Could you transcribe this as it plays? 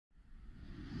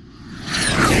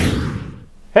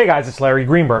Hey guys, it's Larry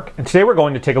Greenberg, and today we're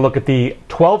going to take a look at the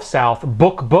 12 South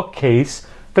BookBook Case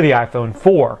for the iPhone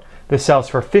 4. This sells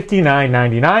for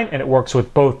 $59.99 and it works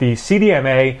with both the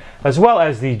CDMA as well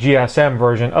as the GSM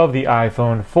version of the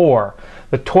iPhone 4.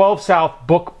 The 12 South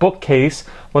BookBook Case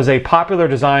was a popular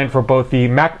design for both the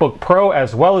MacBook Pro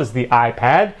as well as the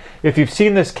iPad. If you've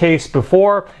seen this case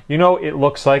before, you know it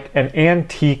looks like an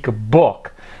antique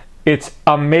book. It's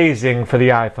amazing for the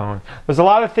iPhone. There's a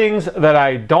lot of things that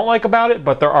I don't like about it,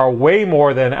 but there are way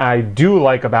more than I do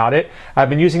like about it.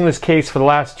 I've been using this case for the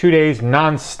last 2 days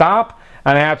non-stop,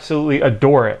 and I absolutely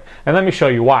adore it. And let me show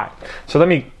you why. So let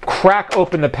me crack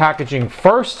open the packaging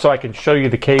first so I can show you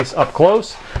the case up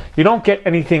close. You don't get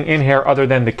anything in here other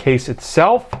than the case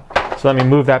itself. So let me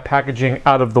move that packaging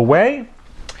out of the way.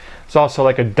 There's also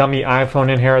like a dummy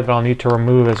iPhone in here that I'll need to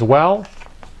remove as well.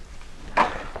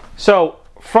 So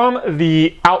from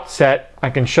the outset, I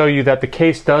can show you that the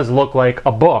case does look like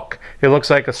a book. It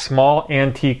looks like a small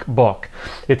antique book.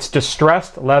 It's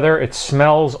distressed leather. It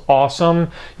smells awesome.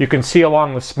 You can see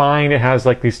along the spine it has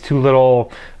like these two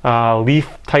little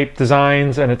leaf type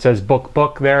designs, and it says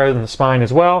book there in the spine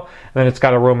as well. And then it's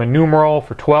got a Roman numeral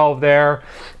for 12 there.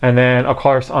 And then of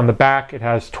course on the back it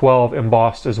has 12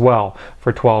 embossed as well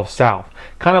for 12 South.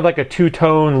 Kind of like a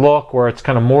two-tone look where it's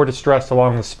kind of more distressed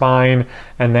along the spine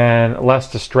and then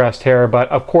less distressed here. But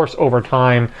of course over time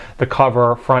the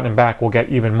cover front and back will get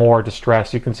even more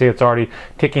distressed. You can see it's already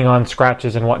ticking on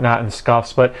scratches and whatnot and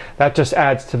scuffs, but that just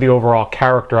adds to the overall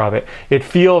character of it. It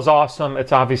feels awesome.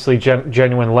 It's obviously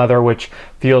genuine leather, which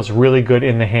feels really good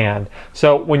in the hand.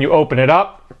 So when you open it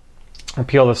up, I'll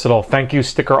peel this little thank you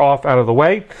sticker off out of the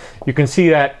way. You can see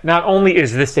that not only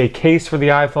is this a case for the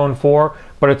iPhone 4,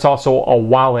 but it's also a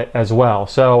wallet as well.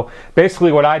 So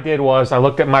basically what I did was I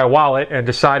looked at my wallet and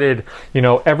decided, you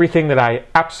know, everything that I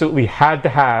absolutely had to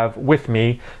have with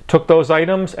me, took those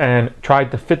items and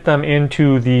tried to fit them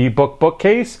into the book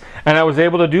case, and I was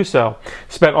able to do so.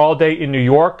 Spent all day in New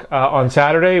York on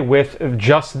Saturday with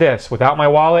just this, without my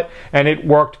wallet, and it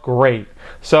worked great.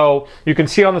 So you can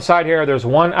see on the side here, there's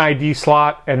one ID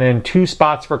slot and then 2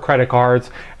 spots for credit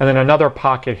cards and then another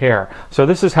pocket here. So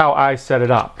this is how I set it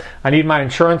up. I need my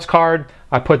insurance card.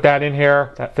 I put that in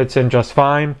here. That fits in just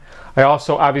fine. I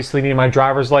also obviously need my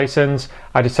driver's license.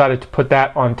 I decided to put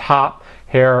that on top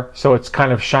here so it's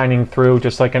kind of shining through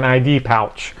just like an ID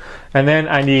pouch. And then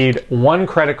I need 1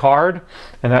 credit card,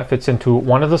 and that fits into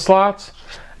one of the slots.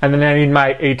 And then I need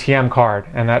my ATM card,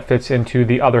 and that fits into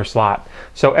the other slot.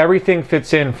 So everything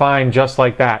fits in fine just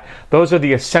like that. Those are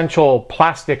the essential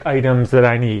plastic items that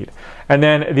I need. And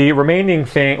then the remaining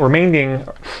thing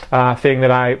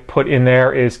that I put in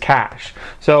there is cash.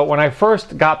 So when I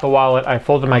first got the wallet, I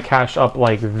folded my cash up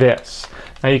like this.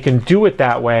 Now you can do it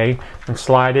that way and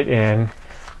slide it in,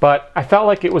 but I felt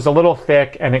like it was a little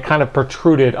thick and it kind of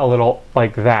protruded a little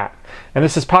like that. And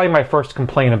this is probably my first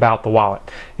complaint about the wallet.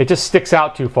 It just sticks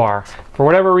out too far. For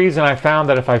whatever reason, I found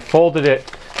that if I folded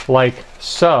it like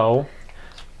so,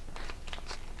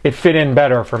 it fit in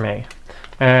better for me.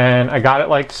 And I got it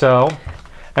like so.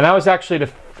 And I was actually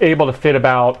able to fit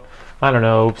about, I don't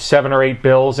know, 7 or 8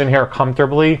 bills in here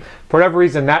comfortably. For whatever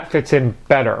reason, that fits in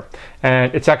better.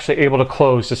 And it's actually able to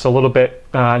close just a little bit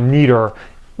neater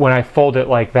when I fold it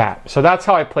like that. So that's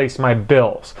how I place my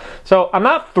bills. So I'm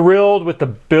not thrilled with the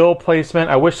bill placement.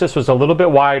 I wish this was a little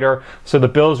bit wider so the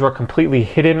bills were completely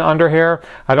hidden under here.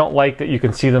 I don't like that you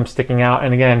can see them sticking out,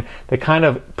 and again, they kind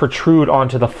of protrude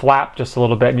onto the flap just a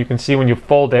little bit, and you can see when you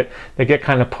fold it, they get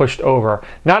kind of pushed over.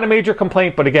 Not a major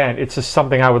complaint, but again, it's just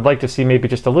something I would like to see maybe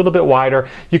just a little bit wider.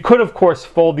 You could of course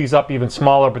fold these up even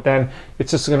smaller, but then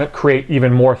it's just going to create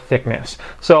even more thickness.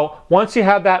 So once you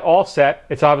have that all set,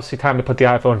 it's obviously time to put the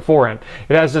iPhone 4 in.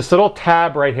 It has this little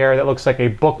tab right here that looks like a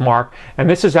bookmark, and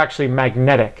this is actually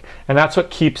magnetic, and that's what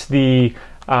keeps the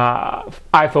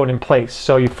iPhone in place.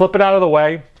 So you flip it out of the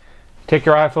way, take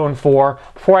your iPhone 4.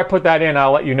 Before I put that in,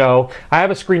 I'll let you know, I have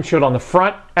a screenshot on the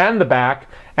front and the back,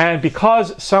 and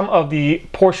because some of the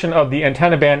portion of the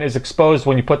antenna band is exposed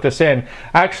when you put this in,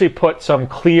 I actually put some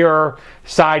clear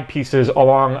side pieces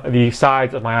along the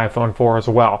sides of my iPhone 4 as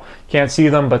well. Can't see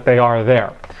them, but they are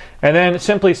there. And then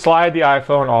simply slide the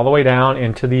iPhone all the way down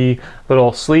into the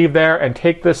little sleeve there and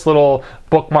take this little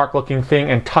bookmark looking thing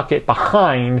and tuck it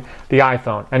behind the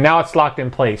iPhone. And now it's locked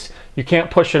in place. You can't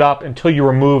push it up until you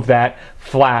remove that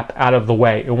flap out of the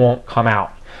way. It won't come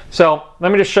out. So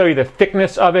let me just show you the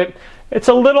thickness of it. It's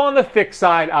a little on the thick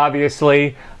side,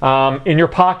 obviously. In your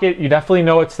pocket, you definitely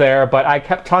know it's there, but I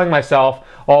kept telling myself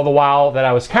all the while that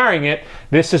I was carrying it,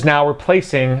 this is now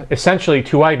replacing essentially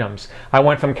 2 items. I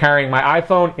went from carrying my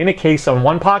iPhone in a case on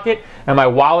one pocket and my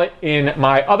wallet in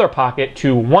my other pocket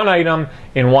to 1 item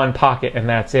in 1 pocket, and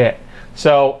that's it.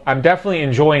 So I'm definitely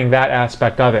enjoying that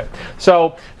aspect of it.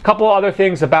 So a couple other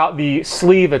things about the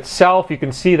sleeve itself. You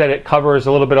can see that it covers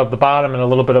a little bit of the bottom and a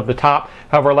little bit of the top.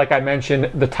 However, like I mentioned,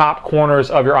 the top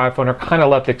corners of your iPhone are kind of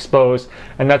left exposed,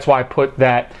 and that's why I put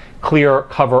that clear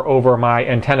cover over my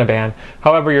antenna band.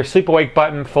 However, your sleep awake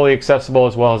button fully accessible,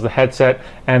 as well as the headset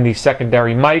and the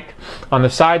secondary mic. On the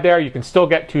side there, you can still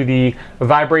get to the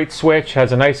vibrate switch.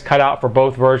 Has a nice cutout for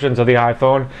both versions of the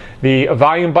iPhone. The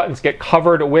volume buttons get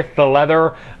covered with the leather,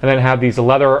 and then have these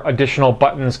leather additional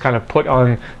buttons kind of put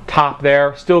on top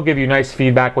there. Still give you nice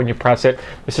feedback when you press it.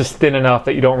 This is thin enough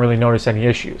that you don't really notice any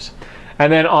issues.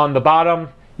 And then on the bottom,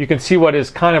 you can see what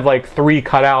is kind of like 3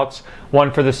 cutouts,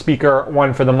 one for the speaker,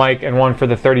 one for the mic, and one for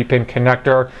the 30-pin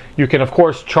connector. You can, of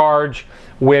course, charge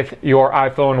with your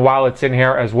iPhone while it's in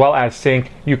here, as well as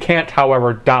sync. You can't,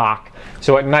 however, dock.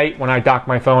 So at night, when I dock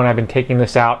my phone, I've been taking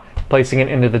this out, placing it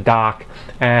into the dock,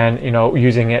 and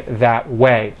using it that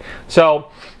way. So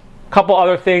a couple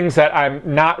other things that I'm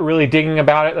not really digging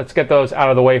about it. Let's get those out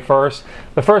of the way first.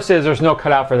 The first is there's no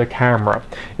cutout for the camera.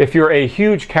 If you're a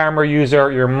huge camera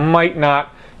user, you might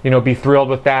not be thrilled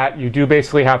with that. You do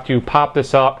basically have to pop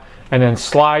this up and then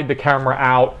slide the camera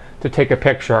out to take a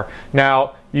picture.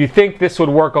 Now, you think this would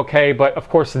work okay, but of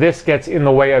course this gets in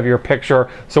the way of your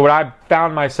picture. So what I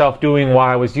found myself doing while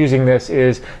I was using this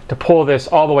is to pull this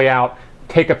all the way out,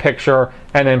 take a picture,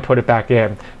 and then put it back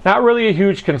in. Not really a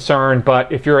huge concern,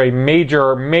 but if you're a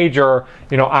major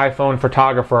iPhone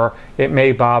photographer, it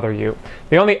may bother you.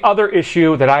 The only other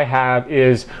issue that I have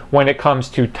is when it comes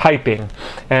to typing,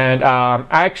 and I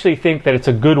actually think that it's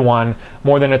a good one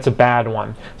more than it's a bad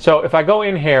one. So if I go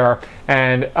in here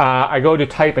and I go to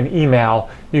type an email,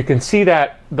 you can see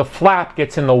that the flap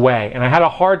gets in the way, and I had a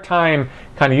hard time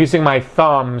kind of using my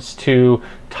thumbs to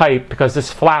type because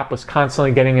this flap was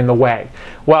constantly getting in the way.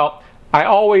 Well, I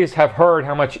always have heard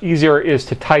how much easier it is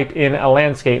to type in a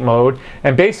landscape mode,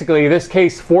 and basically this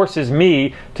case forces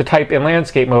me to type in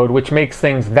landscape mode, which makes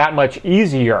things that much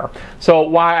easier. So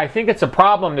while I think it's a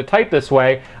problem to type this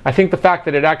way, I think the fact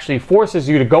that it actually forces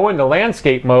you to go into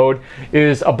landscape mode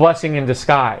is a blessing in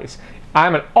disguise.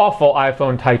 I'm an awful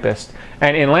iPhone typist,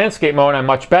 and in landscape mode I'm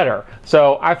much better.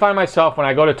 So I find myself, when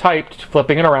I go to type,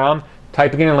 flipping it around,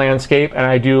 typing in landscape, and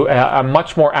I do a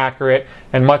much more accurate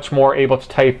and much more able to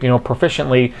type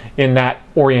proficiently in that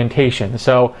orientation.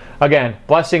 So again,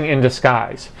 blessing in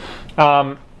disguise.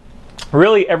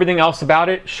 Really everything else about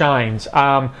it shines.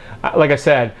 Like I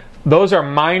said, those are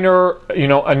minor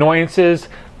annoyances.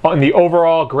 On the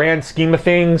overall grand scheme of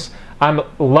things, I'm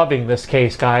loving this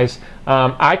case, guys.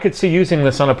 I could see using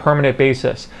this on a permanent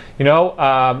basis.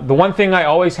 The one thing I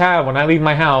always have when I leave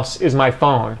my house is my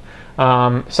phone.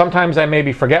 Sometimes I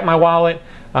maybe forget my wallet.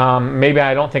 Maybe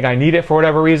I don't think I need it for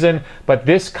whatever reason, but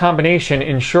this combination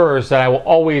ensures that I will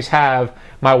always have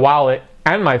my wallet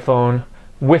and my phone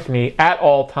with me at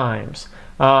all times.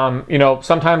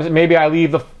 Sometimes maybe I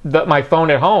leave my phone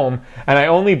at home and I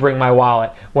only bring my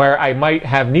wallet where I might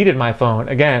have needed my phone.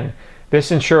 Again, this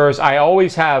ensures I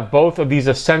always have both of these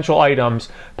essential items,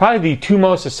 probably the 2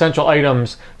 most essential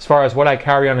items as far as what I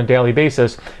carry on a daily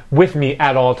basis, with me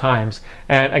at all times.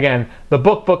 And again, the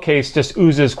BookBook case just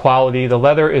oozes quality. The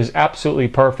leather is absolutely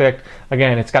perfect.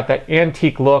 Again, it's got that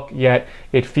antique look, yet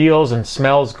it feels and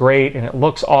smells great and it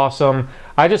looks awesome.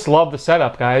 I just love the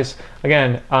setup, guys.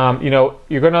 Again,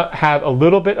 you're gonna have a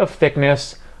little bit of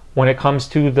thickness when it comes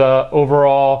to the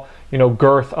overall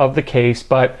girth of the case,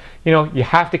 but you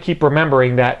have to keep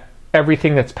remembering that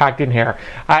everything that's packed in here.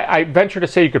 I venture to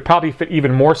say you could probably fit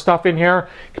even more stuff in here.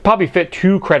 You could probably fit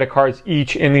 2 credit cards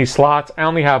each in these slots. I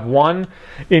only have 1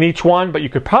 in each one, but you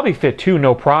could probably fit 2,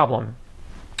 no problem.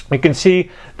 You can see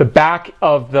the back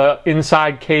of the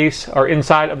inside case, or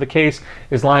inside of the case,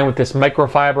 is lined with this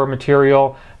microfiber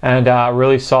material, and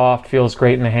really soft, feels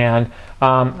great in the hand.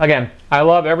 Again, I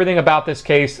love everything about this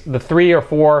case. The 3 or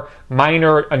 4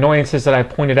 minor annoyances that I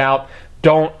pointed out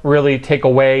don't really take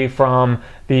away from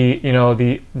the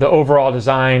the overall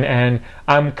design, and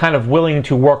I'm kind of willing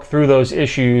to work through those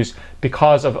issues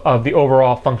because of the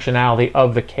overall functionality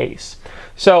of the case.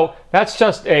 So that's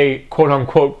just a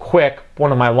quote-unquote quick,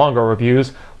 one of my longer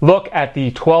reviews, look at the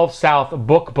 12 South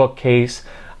BookBook case.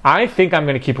 I think I'm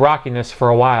going to keep rocking this for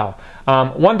a while.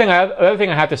 Other thing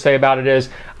I have to say about it is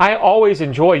I always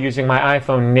enjoy using my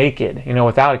iPhone naked,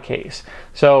 without a case.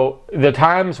 So the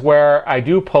times where I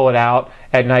do pull it out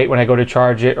at night when I go to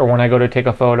charge it, or when I go to take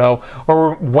a photo,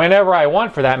 or whenever I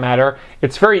want for that matter,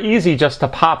 it's very easy just to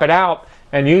pop it out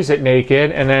and use it naked,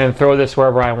 and then throw this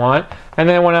wherever I want. And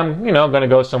then when I'm, going to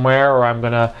go somewhere, or I'm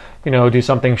going to, do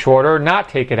something shorter, not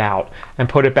take it out and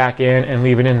put it back in and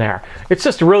leave it in there. It's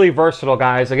just really versatile,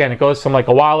 guys. Again, it goes from like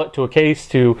a wallet to a case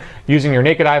to using your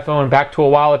naked iPhone, back to a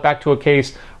wallet, back to a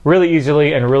case, really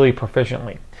easily and really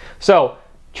proficiently. So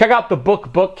check out the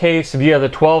BookBook Case via the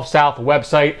 12 South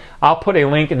website. I'll put a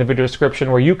link in the video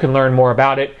description where you can learn more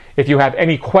about it. If you have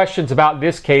any questions about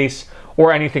this case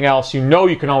or anything else, you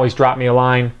can always drop me a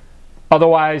line.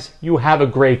 Otherwise, you have a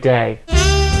great day.